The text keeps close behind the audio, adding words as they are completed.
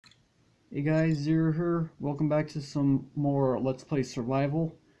Hey guys, Zero here. Welcome back to some more Let's Play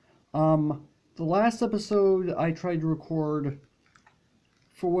Survival. The last episode I tried to record,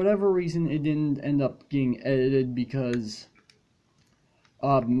 for whatever reason it didn't end up getting edited because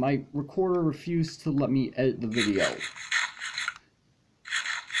my recorder refused to let me edit the video.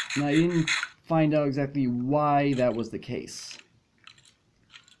 And I didn't find out exactly why that was the case.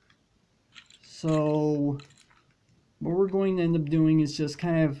 So, what we're going to end up doing is just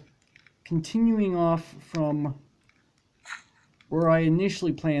kind of continuing off from where I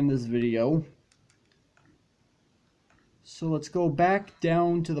initially planned this video. So let's go back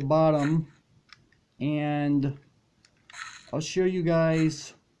down to the bottom and I'll show you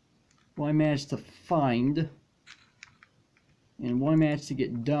guys what I managed to find and what I managed to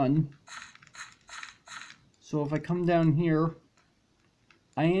get done. So if I come down here,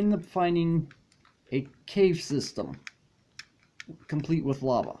 I end up finding a cave system complete with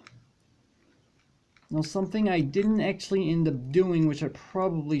lava. Now something I didn't actually end up doing, which I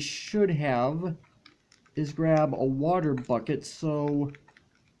probably should have, is grab a water bucket. So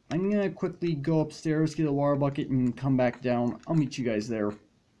I'm gonna quickly go upstairs, get a water bucket, and come back down. I'll meet you guys there.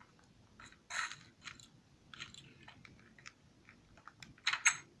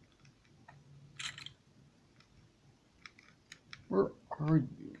 Where are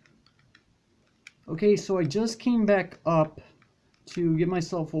you? Okay, so I just came back up to get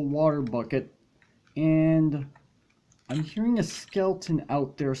myself a water bucket, and I'm hearing a skeleton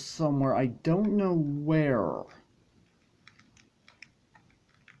out there somewhere. I don't know where.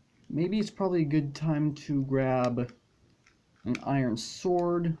 Maybe it's probably a good time to grab an iron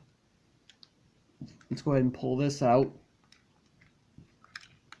sword. Let's go ahead and pull this out.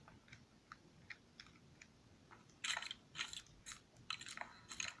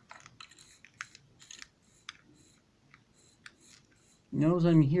 He knows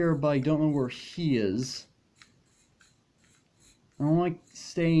I'm here, but I don't know where he is. I don't like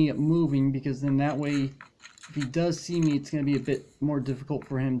staying moving because then that way, if he does see me, it's going to be a bit more difficult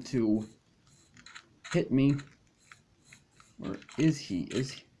for him to hit me. Where is he?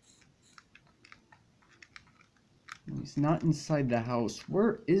 He's not inside the house.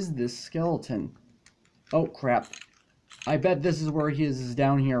 Where is this skeleton? Oh, crap. I bet this is where he is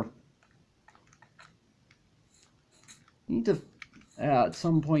down here. Need to, at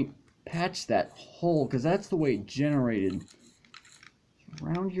some point, patch that hole, because that's the way it generated.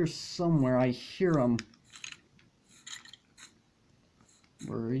 Around here somewhere, I hear him.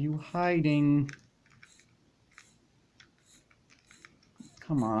 Where are you hiding?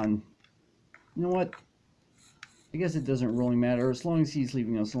 Come on. You know what? I guess it doesn't really matter as long as he's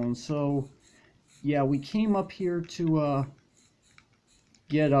leaving us alone. So, yeah, we came up here to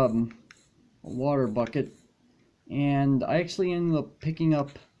get a water bucket, and I actually ended up picking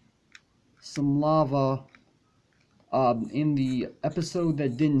up some lava in the episode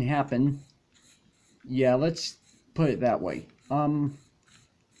that didn't happen. Yeah, let's put it that way. I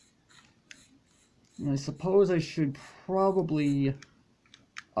suppose I should probably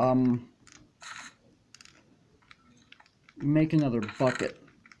make another bucket.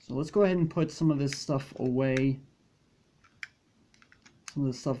 So let's go ahead and put some of this stuff away. Some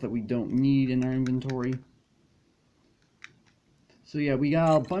of the stuff that we don't need in our inventory. So yeah, we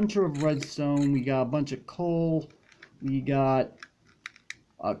got a bunch of redstone, we got a bunch of coal, we got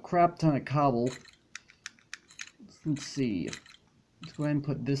a crap ton of cobble. Let's see. Let's go ahead and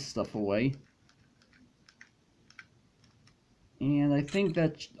put this stuff away. And I think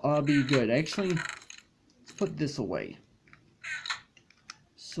that ought to be good. Actually, let's put this away.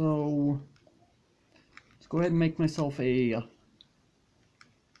 So, let's go ahead and make myself a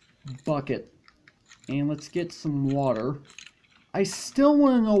bucket. And let's get some water. I still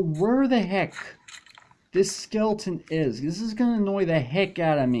want to know where the heck this skeleton is. This is going to annoy the heck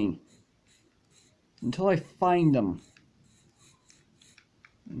out of me until I find him.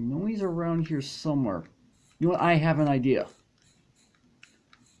 I know he's around here somewhere. You know what? I have an idea.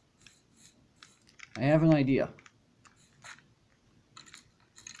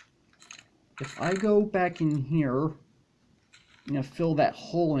 If I go back in here, I'm going to fill that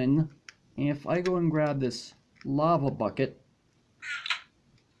hole in, and if I go and grab this lava bucket,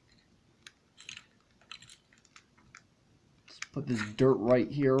 let's put this dirt right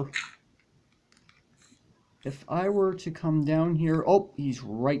here. If I were to come down here, oh, he's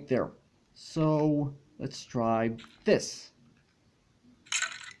right there. So, let's try this.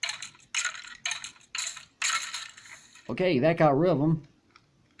 Okay, that got rid of him.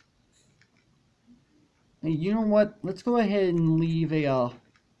 Hey, you know what? Let's go ahead and leave a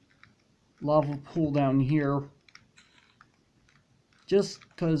lava pool down here. Just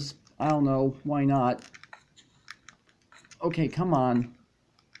because I don't know. Why not? Okay, come on.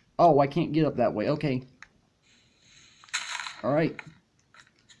 Oh, I can't get up that way. Okay. Alright.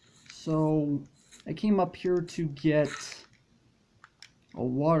 So, I came up here to get a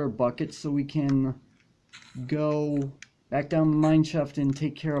water bucket so we can go back down the mine shaft and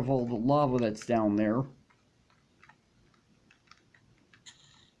take care of all the lava that's down there.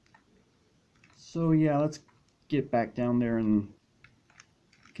 So yeah, let's get back down there and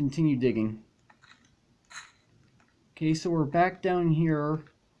continue digging. Okay, so we're back down here,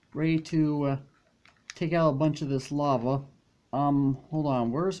 ready to take out a bunch of this lava. Hold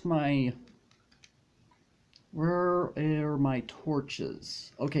on, where are my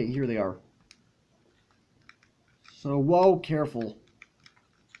torches? Okay, here they are. So, whoa, careful.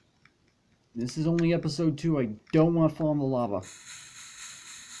 This is only episode 2. I don't want to fall in the lava.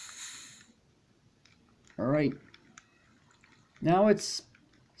 Alright. Now it's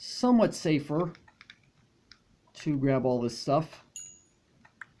somewhat safer to grab all this stuff.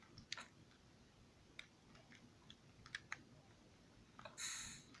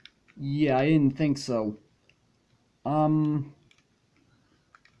 Yeah, I didn't think so. Let's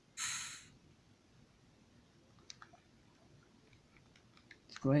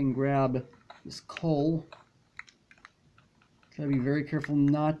go ahead and grab this coal. Gotta be very careful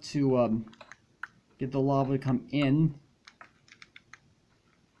not to get the lava to come in.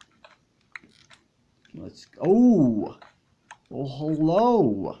 Let's. Oh,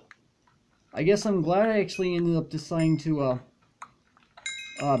 hello. I guess I'm glad I actually ended up deciding to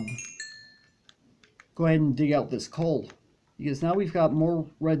go ahead and dig out this coal, because now we've got more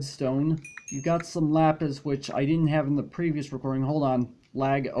redstone. You've got some lapis, which I didn't have in the previous recording. Hold on,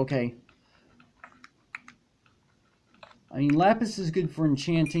 lag. Okay. I mean, lapis is good for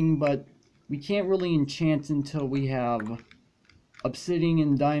enchanting, but we can't really enchant until we have obsidian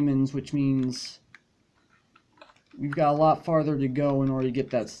and diamonds, which means we've got a lot farther to go in order to get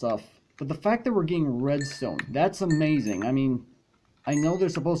that stuff. But the fact that we're getting redstone, that's amazing. I mean, I know they're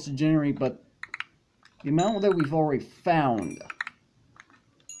supposed to generate, but the amount that we've already found,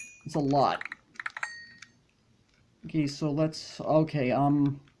 it's a lot. Okay, so let's, okay,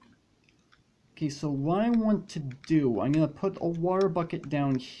 so what I want to do, I'm going to put a water bucket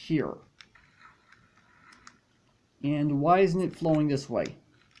down here. And why isn't it flowing this way?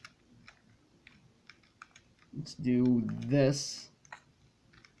 Let's do this.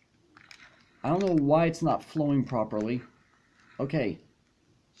 I don't know why it's not flowing properly. Okay.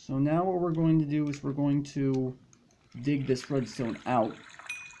 So now what we're going to do is we're going to dig this redstone out.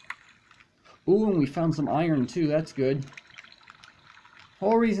 Ooh, and we found some iron too. That's good. The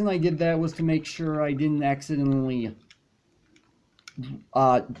whole reason I did that was to make sure I didn't accidentally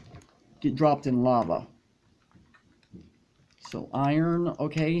get dropped in lava. So iron,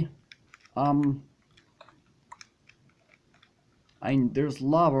 okay. There's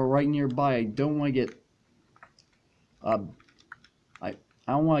lava right nearby. I don't want to get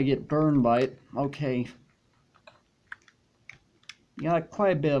I don't want to get burned by it. Okay. You got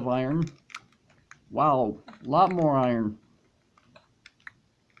quite a bit of iron. Wow, a lot more iron.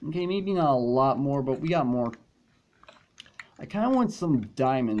 Okay, maybe not a lot more, but we got more. I kind of want some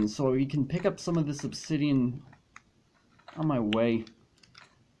diamonds so we can pick up some of this obsidian on my way.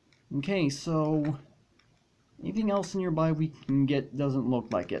 Okay, so anything else nearby we can get? Doesn't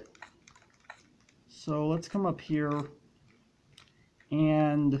look like it. So let's come up here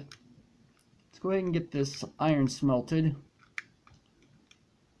and let's go ahead and get this iron smelted.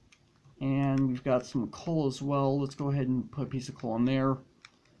 And we've got some coal as well. Let's go ahead and put a piece of coal in there.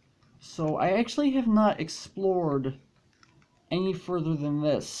 So I actually have not explored any further than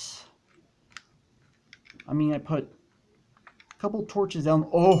this. I mean, I put a couple torches down.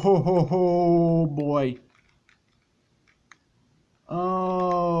 Oh boy.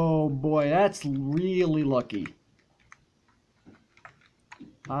 Oh boy, that's really lucky.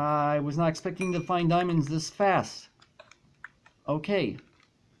 I was not expecting to find diamonds this fast. Okay.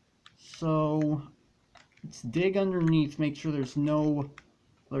 So let's dig underneath, make sure there's no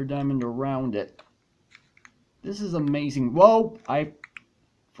other diamond around it. This is amazing. Whoa! I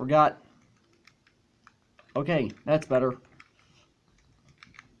forgot. Okay, that's better.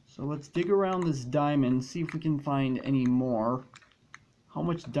 So let's dig around this diamond, see if we can find any more. How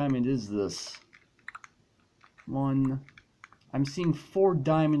much diamond is this? One. I'm seeing 4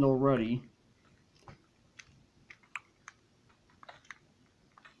 diamond already.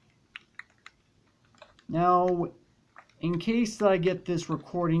 Now, in case I get this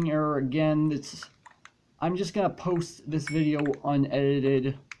recording error again, I'm just going to post this video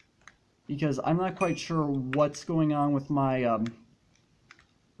unedited because I'm not quite sure what's going on with my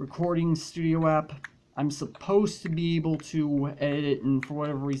recording studio app. I'm supposed to be able to edit it, and for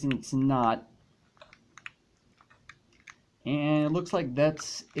whatever reason it's not. And it looks like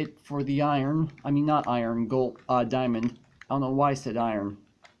that's it for the iron. I mean, not iron, gold, diamond. I don't know why I said iron.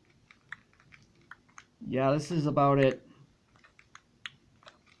 Yeah, this is about it.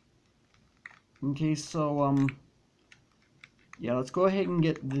 Okay, so, yeah, let's go ahead and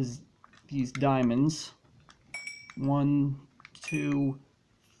get these diamonds. 1, 2,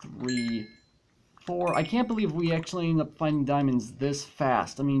 3, 4. I can't believe we actually ended up finding diamonds this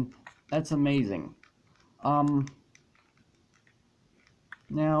fast. I mean, that's amazing. Now,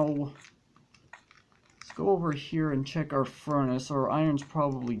 let's go over here and check our furnace. Our iron's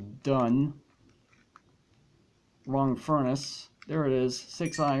probably done. Wrong furnace. There it is.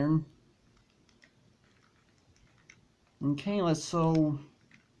 6 iron. Okay, so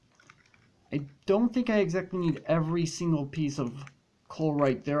I don't think I exactly need every single piece of coal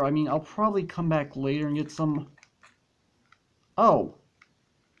right there. I mean, I'll probably come back later and get some. Oh,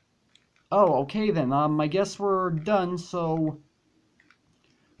 okay then. I guess we're done, so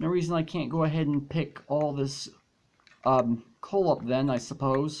no reason I can't go ahead and pick all this coal up then, I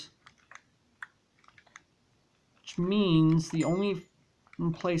suppose. Which means the only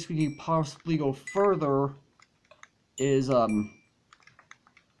place we could possibly go further is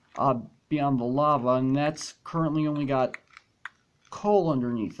beyond the lava, and that's currently only got coal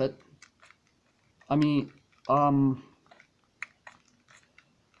underneath it. I mean, but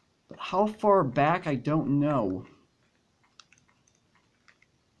how far back, I don't know.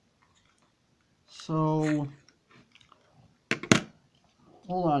 So,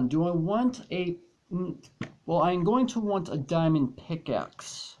 hold on, do I want a... Well, I'm going to want a diamond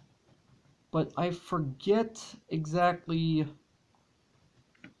pickaxe, but I forget exactly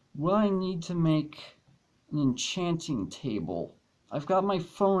what I need to make an enchanting table. I've got my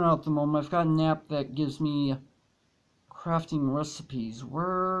phone out at the moment. I've got an app that gives me crafting recipes.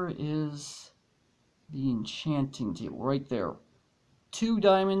 Where is the enchanting table? Right there. 2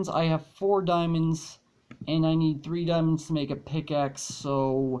 diamonds. I have 4 diamonds, and I need 3 diamonds to make a pickaxe,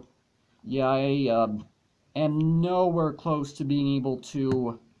 so yeah, I am nowhere close to being able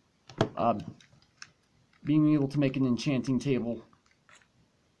to make an enchanting table.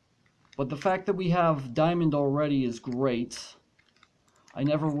 But the fact that we have diamond already is great. I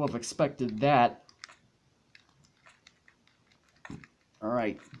never would have expected that.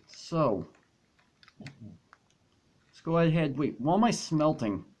 Alright, so let's go ahead. Wait, what am I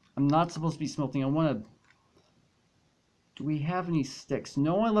smelting? I'm not supposed to be smelting. I want to... Do we have any sticks?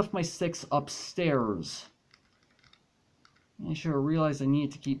 No, I left my sticks upstairs. I should have realized I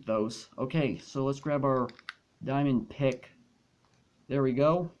needed to keep those. Okay, so let's grab our diamond pick. There we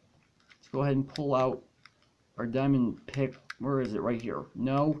go. Let's go ahead and pull out our diamond pick. Where is it? Right here.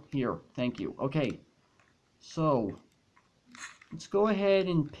 No, here. Thank you. Okay, so let's go ahead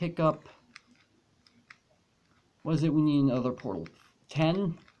and pick up... What is it we need another portal?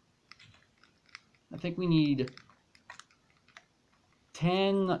 10? I think we need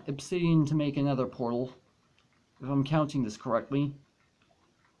 10 obsidian to make another portal, if I'm counting this correctly.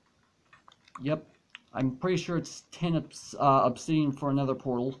 Yep, I'm pretty sure it's 10 obsidian for another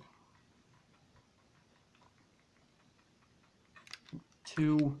portal.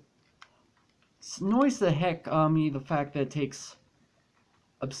 2. It annoys the heck out of me, the fact that it takes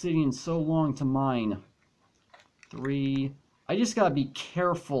obsidian so long to mine. 3. I just gotta be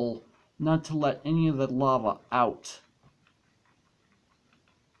careful not to let any of the lava out.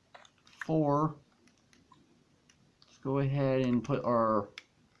 4. Let's go ahead and put our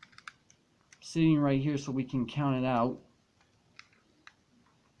obsidian right here so we can count it out.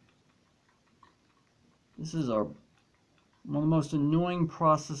 This is one of the most annoying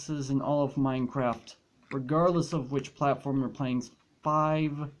processes in all of Minecraft, regardless of which platform you're playing.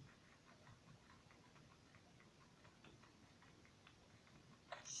 5.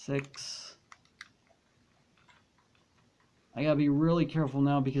 6. I gotta be really careful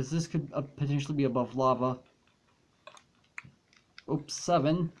now because this could potentially be above lava. Oops,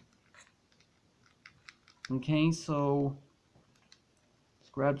 7. Okay, so let's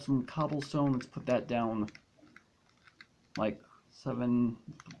grab some cobblestone. Let's put that down like 7,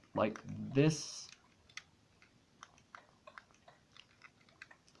 like this.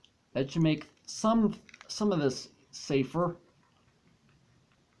 That should make some of this safer.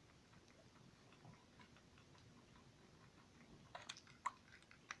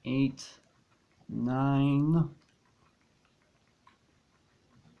 8, 9,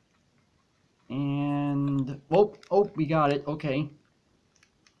 and oh, we got it. Okay.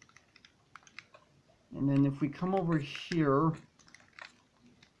 And then if we come over here,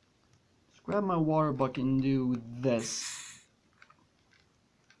 grab my water bucket and do this.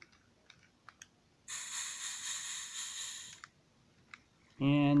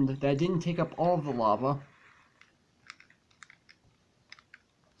 And that didn't take up all of the lava.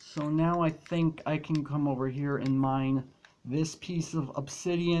 So now I think I can come over here and mine this piece of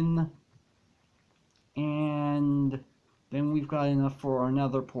obsidian. And then we've got enough for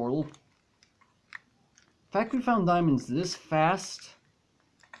another portal. The fact we found diamonds this fast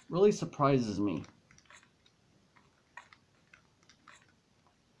really surprises me.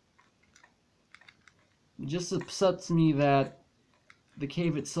 It just upsets me that the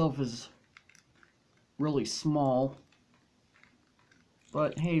cave itself is really small.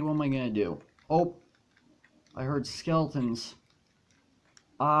 But hey, what am I gonna do? Oh, I heard skeletons.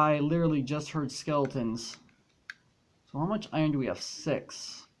 I literally just heard skeletons. So how much iron do we have?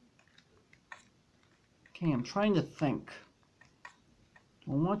 6. Okay, I'm trying to think.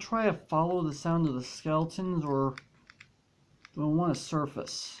 Do I want to try to follow the sound of the skeletons, or do I want to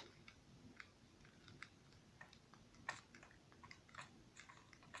surface?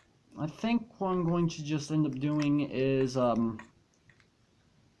 I think what I'm going to just end up doing is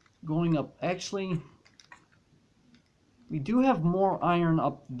going up. Actually, we do have more iron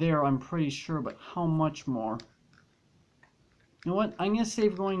up there, I'm pretty sure, but how much more? You know what? I'm going to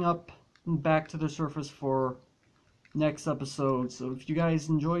save going up and back to the surface for next episode. So if you guys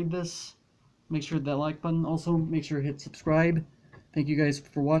enjoyed this, make sure to hit that like button. Also, make sure to hit subscribe. Thank you guys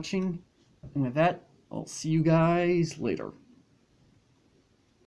for watching. And with that, I'll see you guys later.